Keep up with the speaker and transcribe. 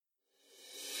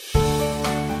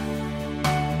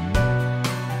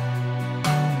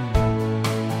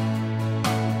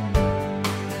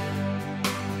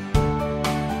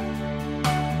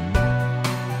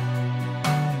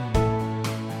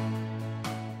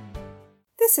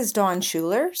This is Dawn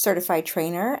Schuler, certified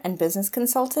trainer and business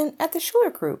consultant at the Schuler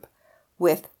Group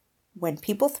with When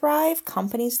People Thrive,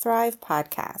 Companies Thrive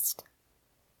podcast.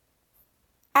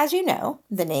 As you know,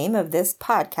 the name of this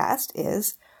podcast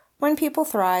is When People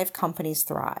Thrive, Companies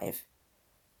Thrive.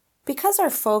 Because our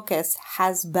focus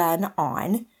has been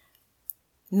on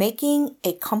making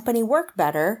a company work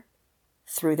better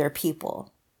through their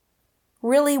people,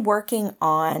 really working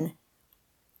on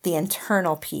the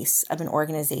internal piece of an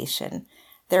organization,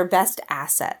 their best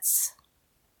assets.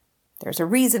 There's a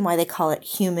reason why they call it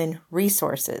human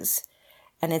resources,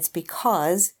 and it's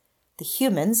because the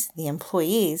humans, the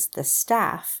employees, the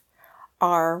staff,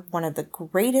 are one of the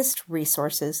greatest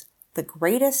resources, the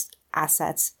greatest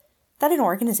assets that an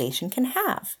organization can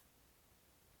have.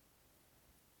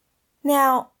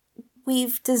 Now,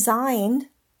 we've designed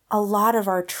a lot of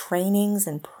our trainings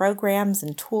and programs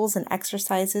and tools and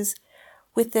exercises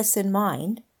with this in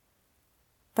mind,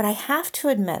 but I have to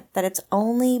admit that it's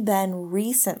only been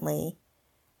recently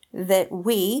that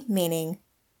we, meaning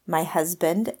my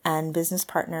husband and business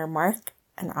partner Mark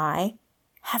and I,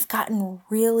 have gotten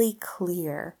really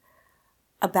clear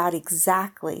about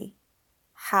exactly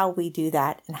how we do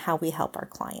that and how we help our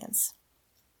clients.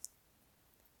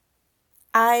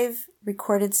 I've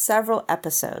recorded several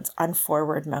episodes on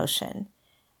forward motion,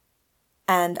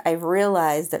 and I've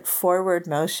realized that forward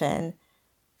motion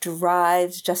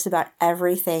drives just about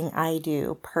everything I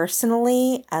do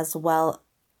personally as well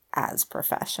as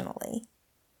professionally.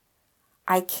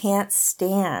 I can't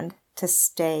stand to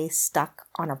stay stuck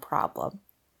on a problem.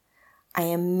 I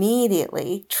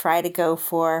immediately try to go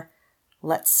for,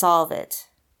 let's solve it.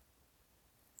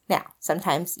 Now,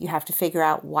 sometimes you have to figure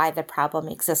out why the problem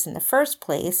exists in the first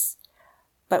place,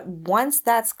 but once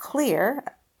that's clear,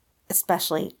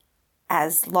 especially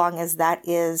as long as that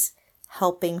is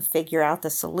helping figure out the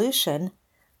solution,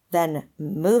 then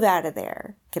move out of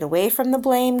there. Get away from the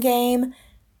blame game.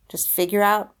 Just figure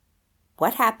out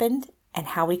what happened and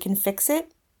how we can fix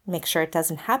it. Make sure it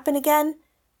doesn't happen again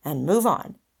and move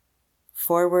on.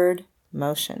 Forward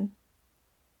motion.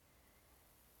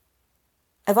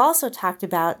 I've also talked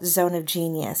about zone of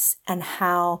genius and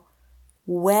how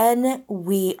when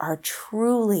we are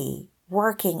truly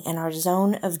working in our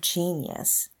zone of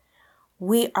genius,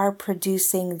 we are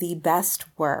producing the best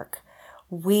work.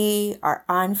 We are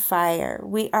on fire.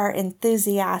 We are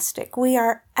enthusiastic. We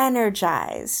are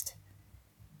energized.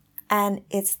 And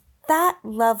it's that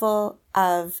level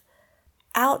of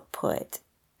output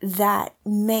that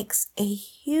makes a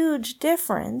huge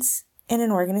difference in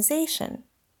an organization.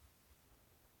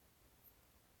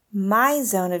 My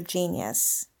zone of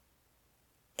genius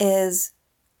is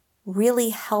really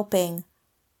helping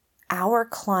our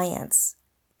clients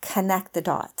connect the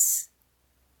dots,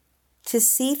 to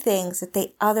see things that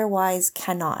they otherwise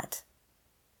cannot.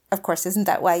 Of course, isn't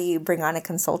that why you bring on a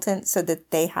consultant, so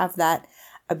that they have that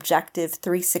objective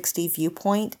 360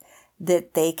 viewpoint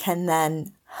that they can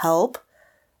then help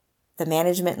the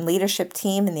management and leadership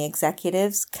team and the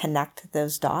executives connect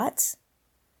those dots?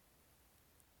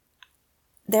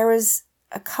 There was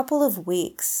a couple of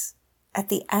weeks at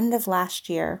the end of last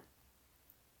year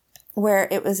where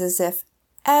it was as if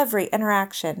every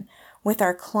interaction with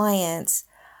our clients,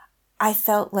 I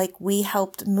felt like we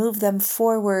helped move them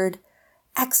forward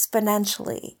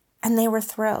exponentially, and they were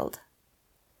thrilled.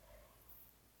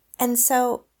 And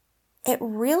so it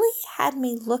really had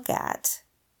me look at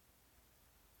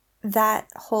that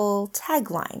whole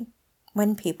tagline,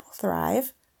 when people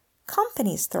thrive,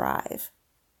 companies thrive.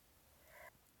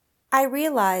 I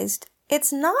realized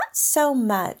it's not so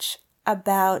much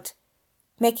about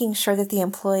making sure that the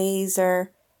employees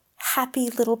are happy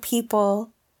little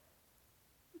people,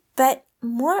 but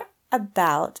more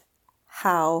about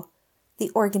how the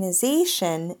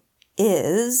organization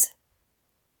is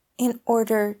in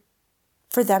order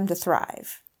for them to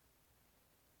thrive,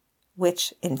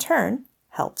 which in turn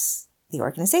helps the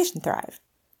organization thrive.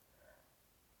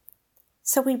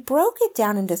 So we broke it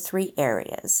down into 3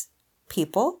 areas: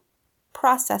 people,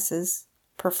 processes,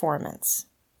 performance.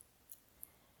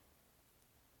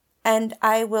 And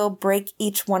I will break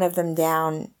each one of them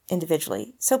down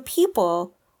individually. So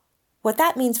people, what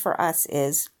that means for us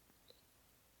is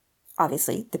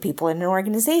obviously the people in an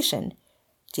organization.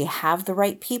 Do you have the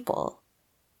right people?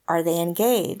 Are they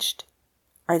engaged?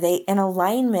 Are they in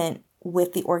alignment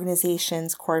with the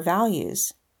organization's core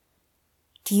values?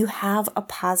 Do you have a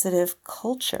positive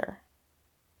culture?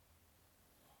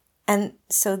 And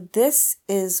so this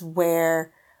is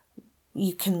where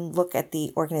you can look at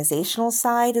the organizational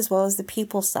side as well as the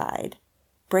people side,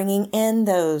 bringing in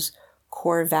those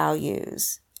core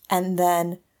values and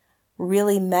then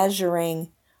really measuring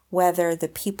whether the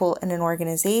people in an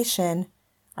organization,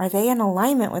 are they in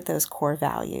alignment with those core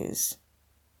values?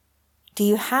 Do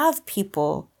you have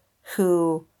people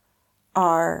who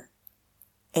are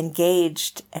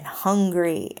engaged and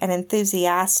hungry and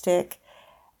enthusiastic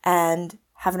and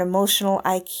have an emotional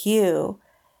IQ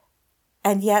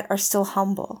and yet are still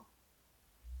humble?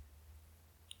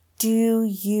 Do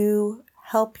you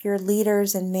help your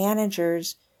leaders and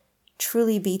managers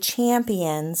truly be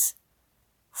champions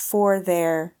for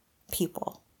their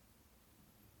people?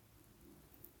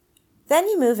 Then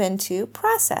you move into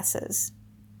processes.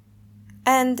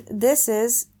 And this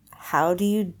is, how do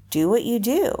you do what you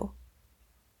do?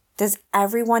 Does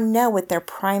everyone know what their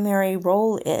primary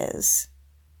role is?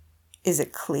 Is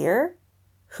it clear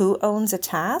who owns a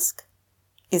task?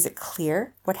 Is it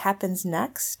clear what happens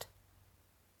next?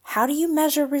 How do you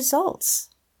measure results?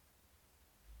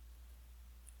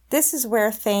 This is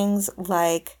where things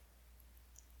like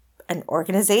an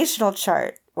organizational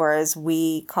chart, or as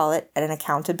we call it, an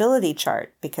accountability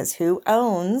chart, because who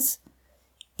owns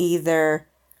either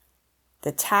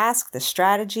the task, the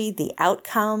strategy, the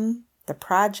outcome, the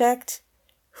project,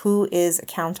 who is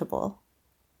accountable?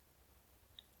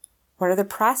 What are the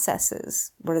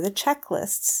processes? What are the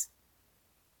checklists?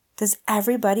 Does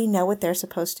everybody know what they're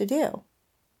supposed to do?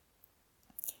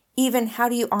 Even how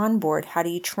do you onboard? How do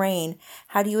you train?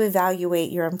 How do you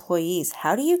evaluate your employees?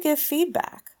 How do you give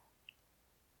feedback?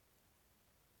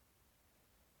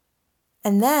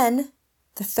 And then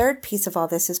the third piece of all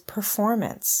this is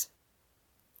performance.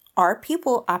 Are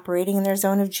people operating in their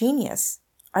zone of genius?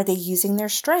 Are they using their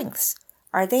strengths?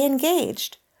 Are they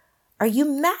engaged? Are you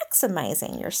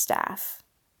maximizing your staff?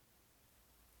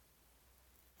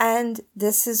 And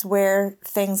this is where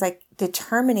things like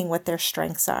determining what their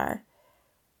strengths are,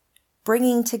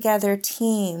 bringing together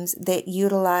teams that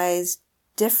utilize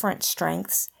different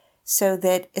strengths so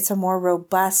that it's a more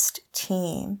robust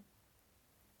team.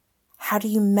 How do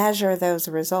you measure those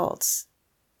results?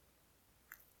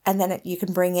 And then you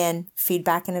can bring in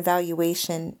feedback and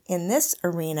evaluation in this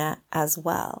arena as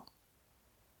well.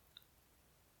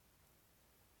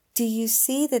 Do you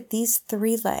see that these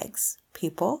three legs,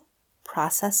 people,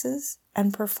 processes,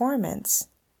 and performance,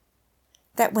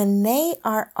 that when they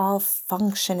are all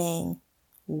functioning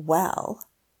well,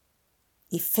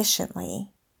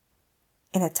 efficiently,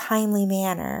 in a timely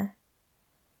manner,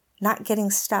 not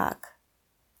getting stuck,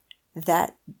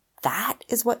 that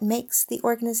is what makes the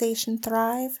organization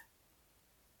thrive?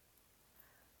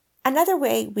 Another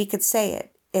way we could say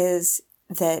it is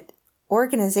that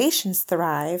organizations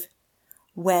thrive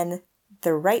when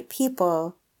the right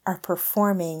people are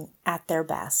performing at their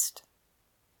best.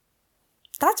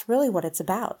 That's really what it's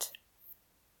about.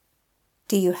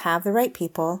 Do you have the right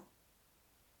people?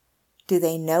 Do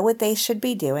they know what they should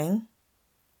be doing?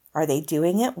 Are they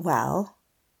doing it well?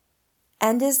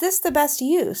 And is this the best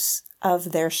use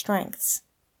of their strengths?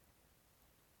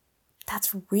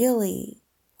 That's really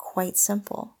quite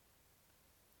simple.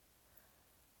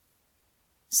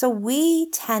 So we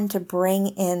tend to bring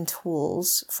in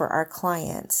tools for our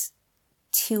clients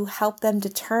to help them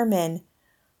determine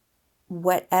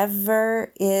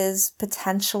whatever is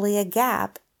potentially a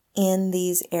gap in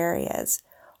these areas,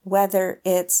 whether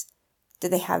it's, do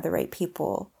they have the right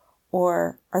people,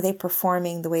 or are they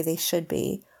performing the way they should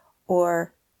be,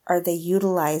 or are they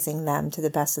utilizing them to the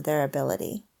best of their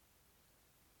ability?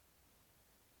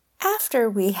 After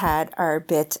we had our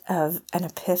bit of an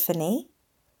epiphany,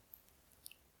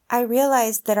 I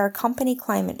realized that our company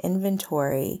climate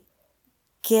inventory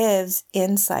gives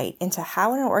insight into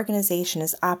how an organization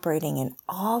is operating in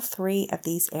all three of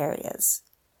these areas: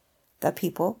 the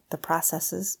people, the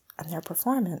processes, and their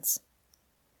performance.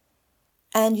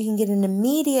 And you can get an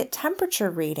immediate temperature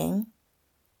reading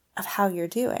of how you're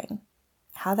doing,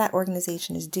 how that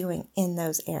organization is doing in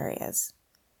those areas.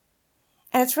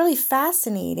 And it's really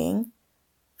fascinating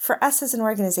for us as an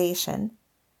organization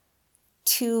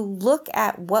to look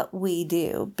at what we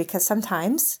do, because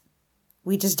sometimes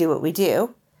we just do what we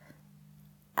do.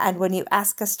 And when you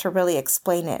ask us to really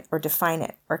explain it or define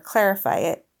it or clarify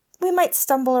it, we might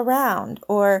stumble around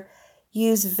or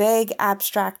use vague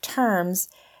abstract terms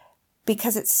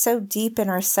because it's so deep in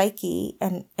our psyche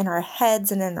and in our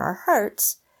heads and in our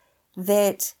hearts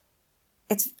that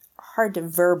it's hard to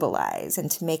verbalize and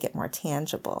to make it more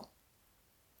tangible.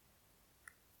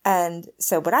 And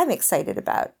so what I'm excited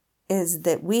about is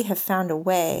that we have found a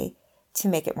way to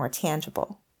make it more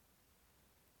tangible.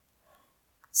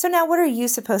 So now what are you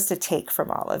supposed to take from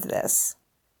all of this?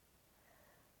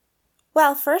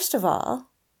 Well, first of all,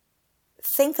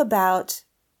 think about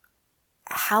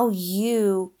how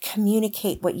you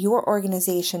communicate what your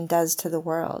organization does to the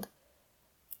world.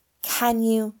 Can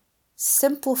you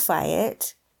simplify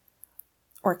it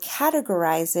or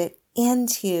categorize it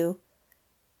into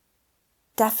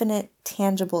definite,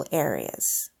 tangible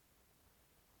areas.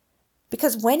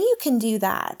 Because when you can do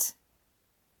that,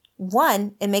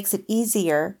 one, it makes it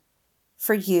easier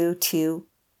for you to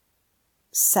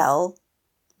sell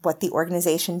what the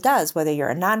organization does, whether you're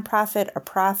a nonprofit, a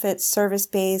profit,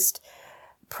 service-based,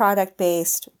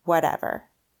 product-based, whatever.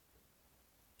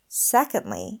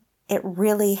 Secondly, it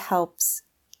really helps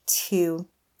to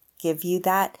give you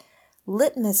that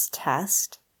litmus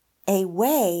test, a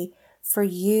way for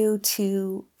you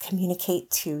to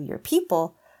communicate to your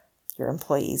people, your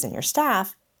employees and your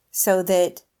staff, so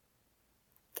that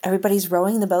everybody's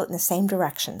rowing the boat in the same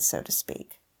direction, so to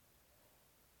speak.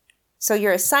 So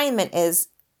your assignment is,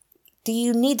 do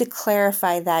you need to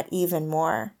clarify that even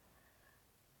more?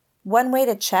 One way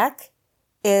to check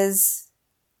is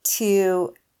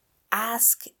to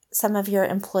ask some of your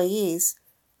employees,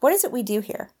 what is it we do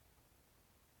here?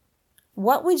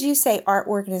 What would you say our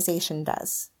organization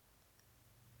does?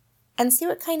 And see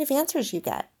what kind of answers you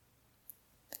get.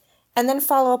 And then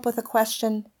follow up with a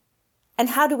question, and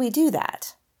how do we do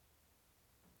that?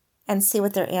 And see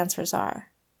what their answers are.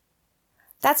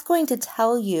 That's going to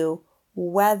tell you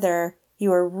whether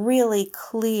you are really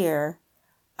clear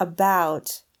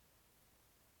about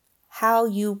how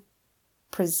you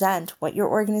present what your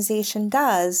organization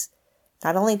does,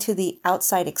 not only to the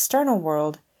outside external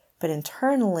world, but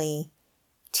internally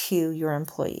to your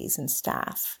employees and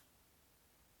staff.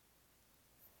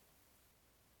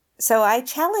 So I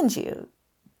challenge you,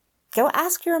 go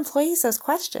ask your employees those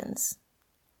questions.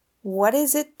 What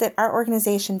is it that our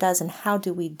organization does and how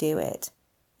do we do it?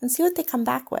 And see what they come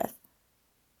back with.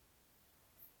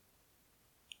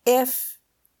 If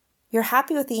you're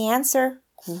happy with the answer,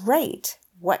 great.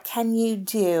 What can you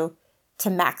do to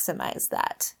maximize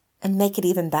that and make it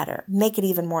even better, make it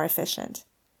even more efficient?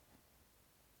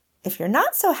 If you're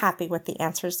not so happy with the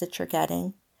answers that you're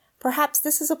getting, perhaps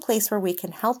this is a place where we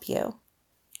can help you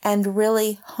and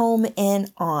really home in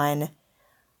on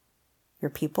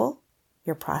your people,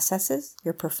 your processes,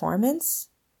 your performance,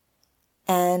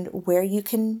 and where you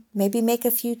can maybe make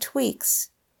a few tweaks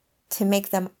to make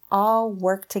them all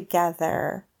work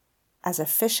together as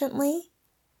efficiently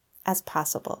as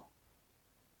possible.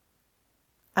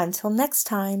 Until next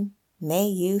time, may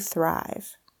you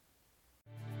thrive.